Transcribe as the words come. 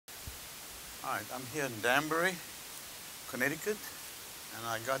Alright, I'm here in Danbury, Connecticut, and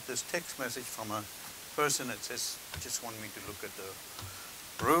I got this text message from a person that says, just want me to look at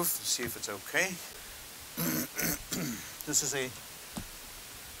the roof to see if it's okay. This is a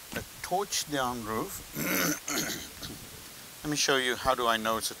torch down roof. Let me show you how do I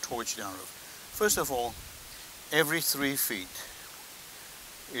know it's a torch down roof. First of all, every 3 feet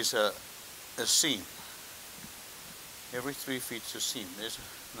is a seam. Every 3 feet is a seam. There's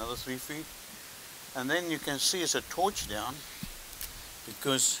another 3 feet. And then you can see it's a torch down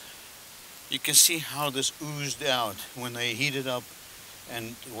because you can see how this oozed out when they heated up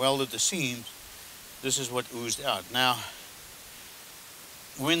and welded the seams. This is what oozed out. Now,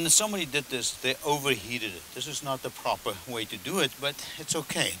 when somebody did this, they overheated it. This is not the proper way to do it, but it's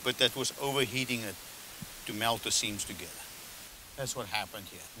okay. But that was overheating it to melt the seams together. That's what happened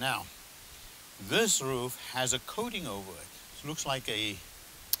here. Now, this roof has a coating over it. It looks like a,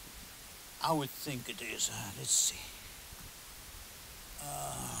 I would think it is, let's see.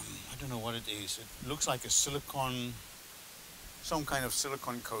 I don't know what it is. It looks like a silicone, some kind of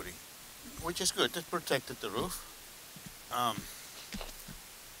silicone coating, which is good. It protected the roof.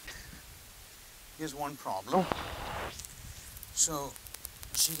 Here's one problem. So,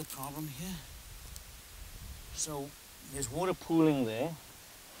 see the problem here? So, there's water pooling there.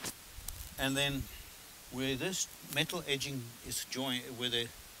 And then where this metal edging is joined, where the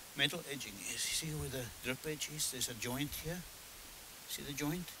metal edging is, you see where the drip edge is? There's a joint here. See the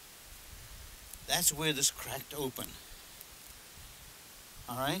joint? That's where this cracked open.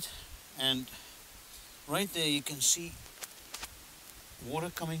 All right? And right there you can see water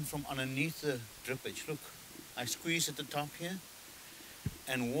coming from underneath the drip edge. Look, I squeeze at the top here,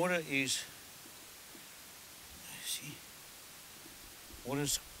 and water is, see,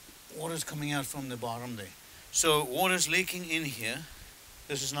 water's coming out from the bottom there. So water's leaking in here.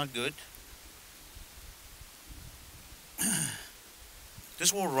 This is not good.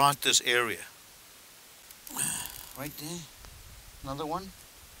 This will rot this area. Right there, another one.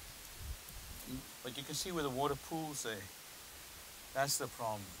 But you can see where the water pools there. That's the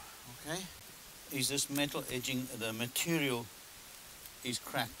problem, okay? Is this metal edging, the material is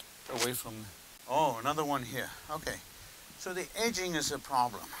cracked away from, oh, another one here, okay. So the edging is a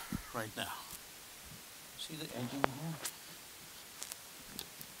problem right now. See the edging here?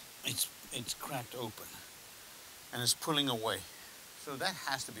 It's cracked open and it's pulling away. So that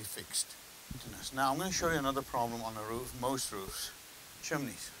has to be fixed. Now I'm going to show you another problem on the roof, most roofs,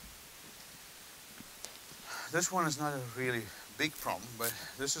 chimneys. This one is not a really big problem, but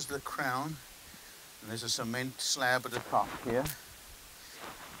this is the crown, and there's a cement slab at the top here.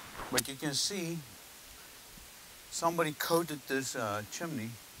 But you can see somebody coated this chimney,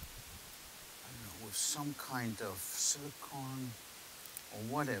 I don't know, with some kind of silicone or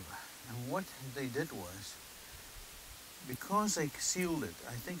whatever. And what they did was, because they sealed it,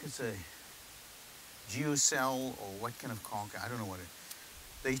 I think it's a geocell or what kind of caulk, I don't know what it is.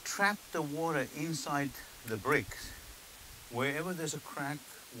 They trapped the water inside the bricks. Wherever there's a crack,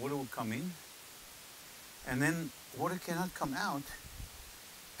 water will come in, and then water cannot come out,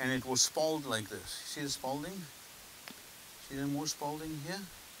 and it will spald like this. See the spalding? See the more spalding here?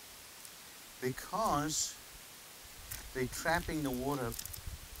 Because they're trapping the water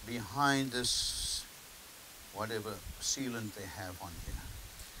behind this whatever sealant they have on here.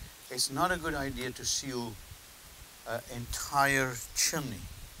 It's not a good idea to seal an entire chimney,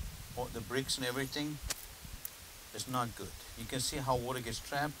 or the bricks and everything. It's not good. You can see how water gets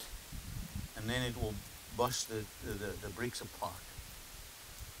trapped, and then it will bust the bricks apart.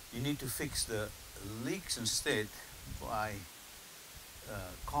 You need to fix the leaks instead by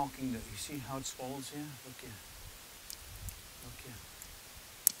caulking the, you see how it spalds here? Look here. Look here.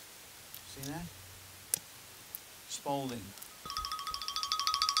 See that? Spalding.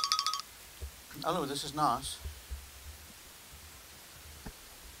 Hello, this is Nas.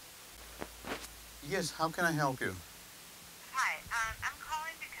 Yes, how can I help you? Hi, I'm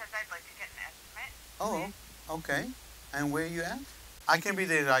calling because I'd like to get an estimate. Oh, okay. And where are you at? I can be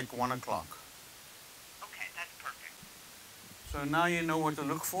there like 1 o'clock. Okay, that's perfect. So now you know what to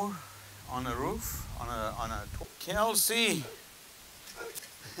look for on a roof, on a Kelsey.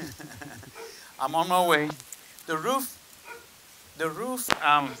 I'm on my way. The roof,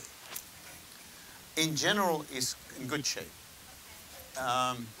 in general is in good shape.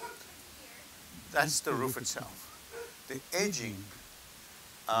 That's the roof itself. The edging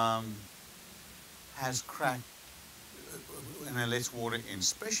has cracked and it lets water in,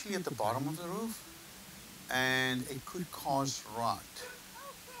 especially at the bottom of the roof, and it could cause rot.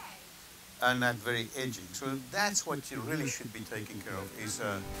 And that very edging. So that's what you really should be taking care of, is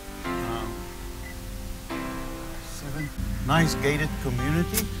 7. Nice gated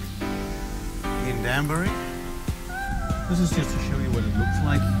community in Danbury. This is just to show you what it looks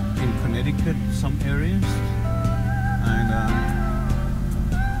like in Connecticut, some areas, and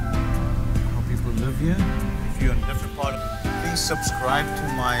how people live here. If you're in a different part of it, please subscribe to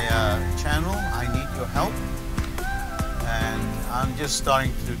my channel. I need your help, and I'm just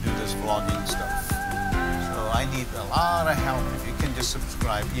starting to do this vlogging stuff. So I need a lot of help. If you can just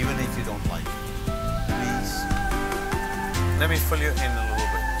subscribe, even if you don't like it, please. Let me fill you in a little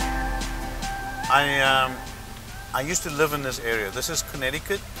bit. I used to live in this area. This is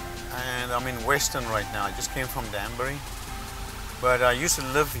Connecticut, and I'm in Weston right now. I just came from Danbury, but I used to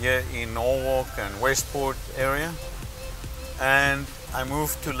live here in Norwalk and Westport area, and I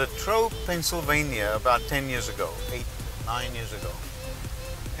moved to Latrobe, Pennsylvania about 10 years ago, 9 years ago.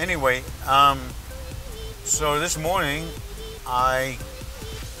 Anyway, so this morning I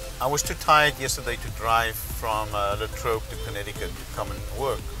was too tired yesterday to drive from Latrobe to Connecticut to come and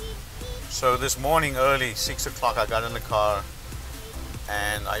work. So this morning early, 6 o'clock, I got in the car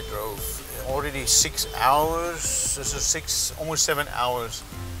and I drove already 6 hours. This is almost 7 hours.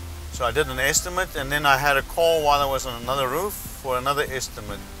 So I did an estimate, and then I had a call while I was on another roof for another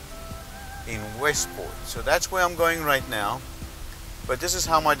estimate in Westport. So that's where I'm going right now. But this is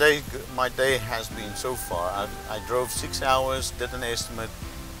how my day has been so far. I drove 6 hours, did an estimate,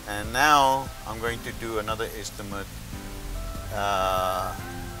 and now I'm going to do another estimate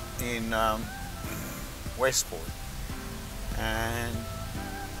in Westport, and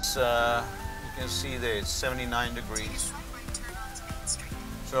it's, you can see there it's 79 degrees.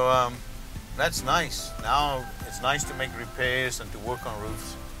 So that's nice. Now it's nice to make repairs and to work on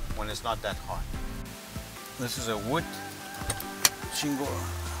roofs when it's not that hot. This is a wood shingle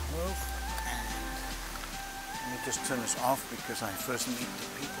roof, and let me just turn this off because I first meet the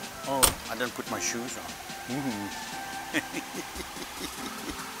people. Oh, I didn't put my shoes on.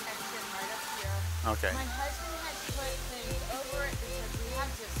 Okay. My husband had put things over it because we have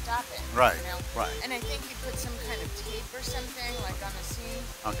to stop it. Right, you know? right. And I think he put some kind of tape or something like on the seam.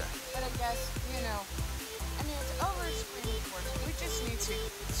 Okay. But I guess, you know, I mean, it's over a screen porch. We just need to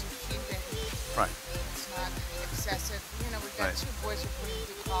keep it. Right. It's not excessive. You know, we've got Right. 2 boys who are going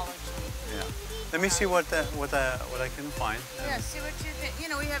through college. Yeah. Let me see what I can find. Yeah, see what you think. You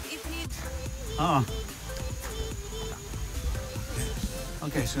know, we have EP. Ah.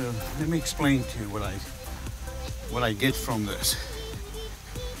 Okay, so let me explain to you what I get from this.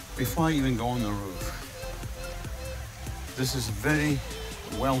 Before I even go on the roof, this is a very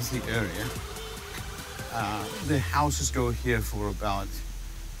wealthy area. The houses go here for about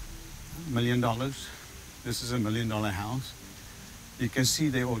 $1 million. This is a $1 million house. You can see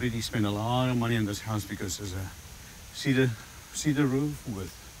they already spent a lot of money on this house because there's a cedar roof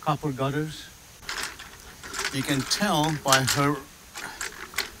with copper gutters. You can tell by her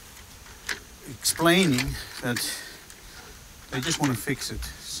explaining that they just want to fix it,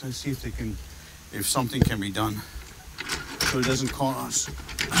 so see if something can be done so it doesn't cause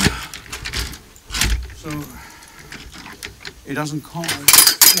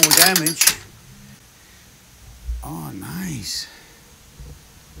more damage. Oh, nice.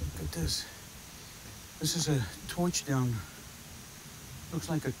 Look at this. This is a torch down. Looks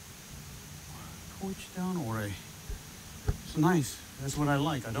like a torch down or it's nice. That's what I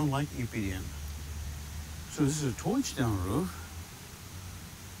like. I don't like EPDM. So this is a torch down roof,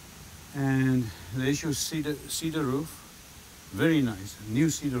 and there's your cedar roof. Very nice, new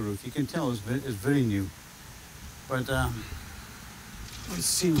cedar roof. You can tell it's very new. But let's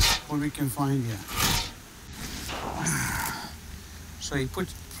see what we can find here. So he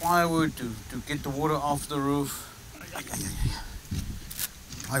put plywood to get the water off the roof.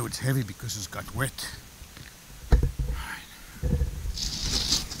 Plywood's heavy because it's got wet.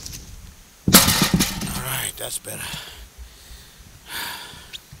 That's better.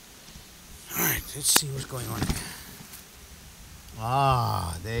 All right, let's see what's going on here.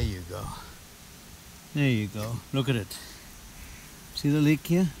 Ah, there you go. There you go. Look at it. See the leak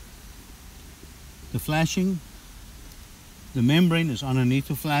here? The flashing. The membrane is underneath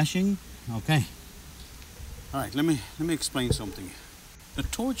the flashing. Okay. All right, let me explain something. The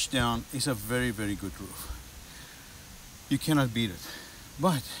torch down is a very, very good roof. You cannot beat it.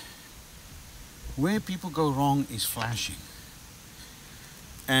 But where people go wrong is flashing.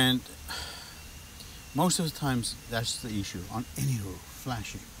 And most of the times that's the issue on any roof,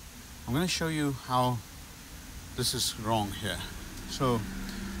 flashing. I'm going to show you how this is wrong here. So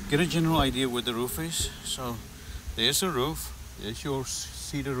get a general idea where the roof is. So there's a roof, there's your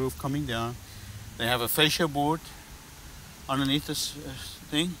cedar roof coming down. They have a fascia board underneath this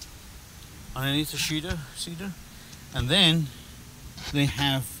thing, underneath the cedar, And then they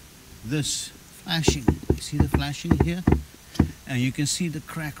have this flashing. You see the flashing here? And you can see the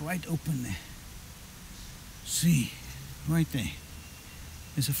crack right open there. See, right there.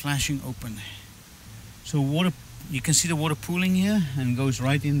 There's a flashing open there. So water, you can see the water pooling here and goes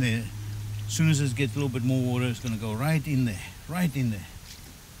right in there. As soon as it gets a little bit more water, it's going to go right in there. Right in there.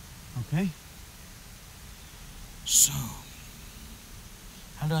 Okay? So,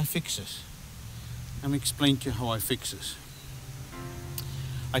 how do I fix this? Let me explain to you how I fix this.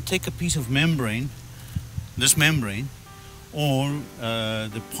 I take a piece of membrane, this membrane, or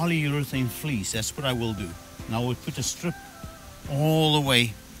the polyurethane fleece. That's what I will do. And I will put a strip all the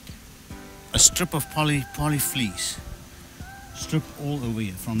way, a strip of poly fleece, strip all over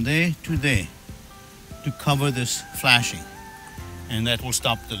here, from there, to cover this flashing. And that will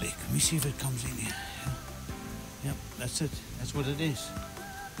stop the leak. Let me see if it comes in here. Yep, that's it. That's what it is.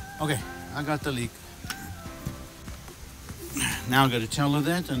 Okay, I got the leak. Now I got to tell her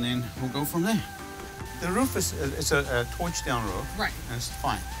that, and then we'll go from there. The roof is it's a torch down roof, Right. and it's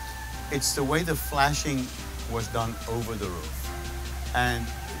fine. It's the way the flashing was done over the roof, and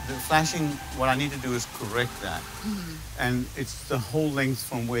the flashing. What I need to do is correct that, and it's the whole length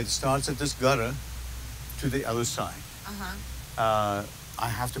from where it starts at this gutter to the other side. I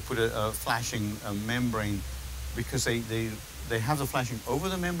have to put a flashing membrane because they have the flashing over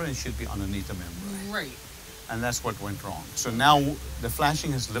the membrane. It should be underneath the membrane. Right. And that's what went wrong. So now the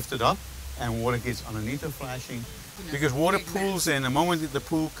flashing is lifted up and water gets underneath the flashing because water pools in. The moment the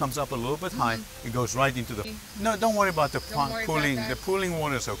pool comes up a little bit high, it goes right into the... No, don't worry about the pooling. The pooling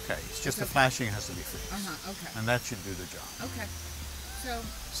water is okay. It's just the flashing has to be fixed. Okay. And that should do the job. Okay. So,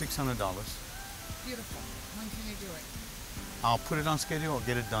 $600. beautiful. When can you do it? I'll put it on schedule. I'll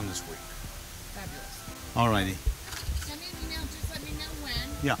get it done this week. Fabulous. Alrighty. Send me an email. Just let me know when.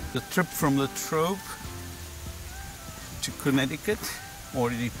 Yeah, the trip from Latrobe to Connecticut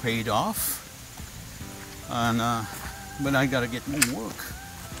already paid off, and but I gotta get more work.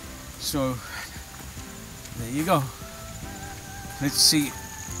 So there you go. Let's see.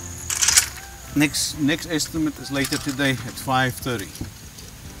 Next estimate is later today at 5:30.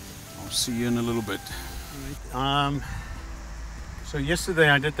 I'll see you in a little bit. So yesterday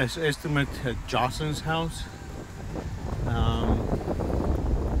I did this estimate at Jocelyn's house.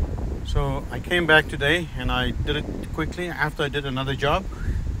 So I came back today and I did it quickly after I did another job.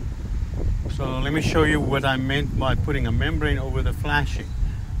 So let me show you what I meant by putting a membrane over the flashing.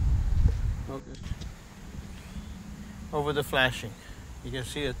 Okay. Over the flashing. You can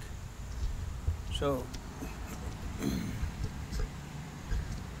see it. So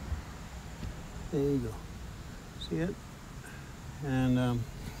there you go. See it? And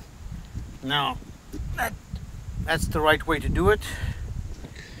now that's the right way to do it.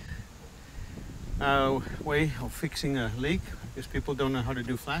 Way of fixing a leak because people don't know how to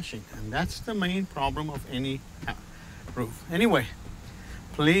do flashing, and that's the main problem of any roof. Anyway,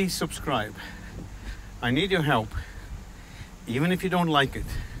 please subscribe. I need your help, even if you don't like it.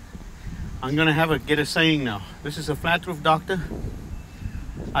 I'm gonna get a saying now. This is a flat roof doctor.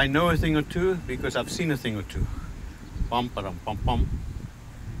 I know a thing or two because I've seen a thing or two. Pum pum pum pum.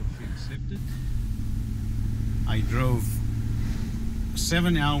 Accepted. I drove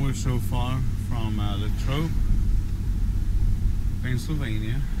 7 hours so far from Latrobe,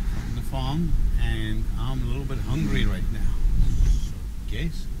 Pennsylvania, from the farm, and I'm a little bit hungry right now. So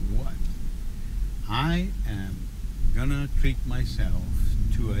guess what? I am gonna treat myself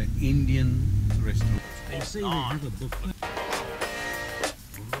to an Indian restaurant. They say they have a buffet.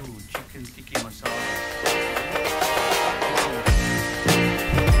 Ooh, chicken tikka masala.